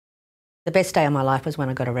The best day of my life was when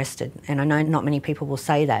I got arrested, and I know not many people will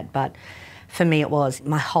say that, but for me it was.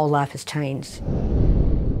 My whole life has changed.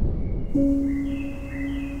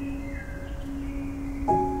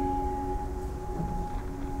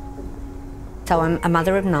 So I'm a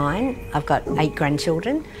mother of 9, I've got 8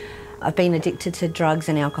 grandchildren. I've been addicted to drugs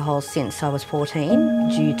and alcohol since I was 14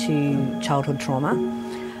 due to childhood trauma,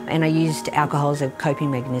 and I used alcohol as a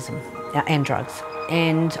coping mechanism and drugs.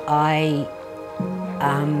 And I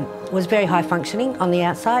was very high functioning on the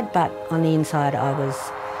outside, but on the inside I was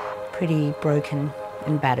pretty broken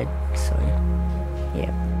and battered, so yeah.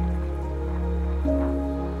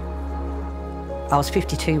 I was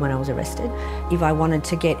 52 when I was arrested. If I wanted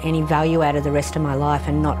to get any value out of the rest of my life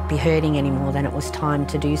and not be hurting anymore, then it was time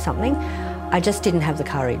to do something. I just didn't have the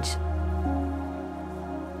courage.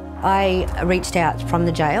 I reached out from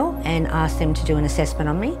the jail and asked them to do an assessment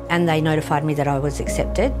on me, and they notified me that I was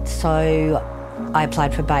accepted. So I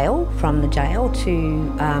applied for bail from the jail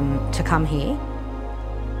to come here.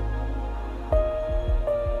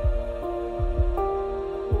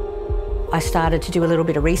 I started to do a little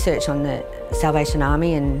bit of research on the Salvation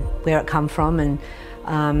Army and where it come from, and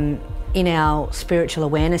in our spiritual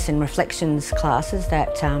awareness and reflections classes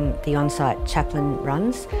that the on-site chaplain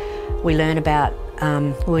runs, we learn about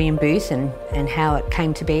William Booth and how it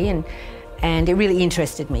came to be, and it really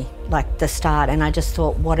interested me, like the start, and I just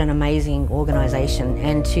thought what an amazing organisation,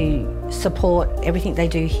 and to support everything they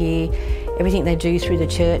do here, everything they do through the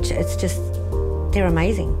church, it's just, they're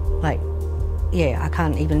amazing. Like, yeah, I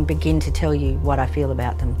can't even begin to tell you what I feel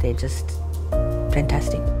about them. They're just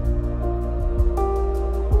fantastic.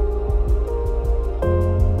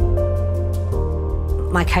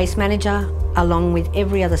 My case manager, along with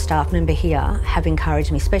every other staff member here, have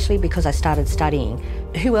encouraged me, especially because I started studying.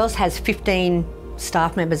 Who else has 15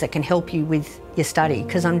 staff members that can help you with your study?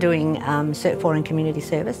 Because I'm doing Cert IV in community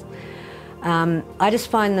service. I just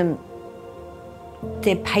find them,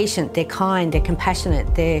 they're patient, they're kind, they're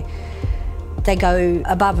compassionate, they go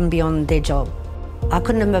above and beyond their job. I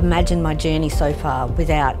couldn't have imagined my journey so far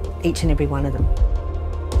without each and every one of them.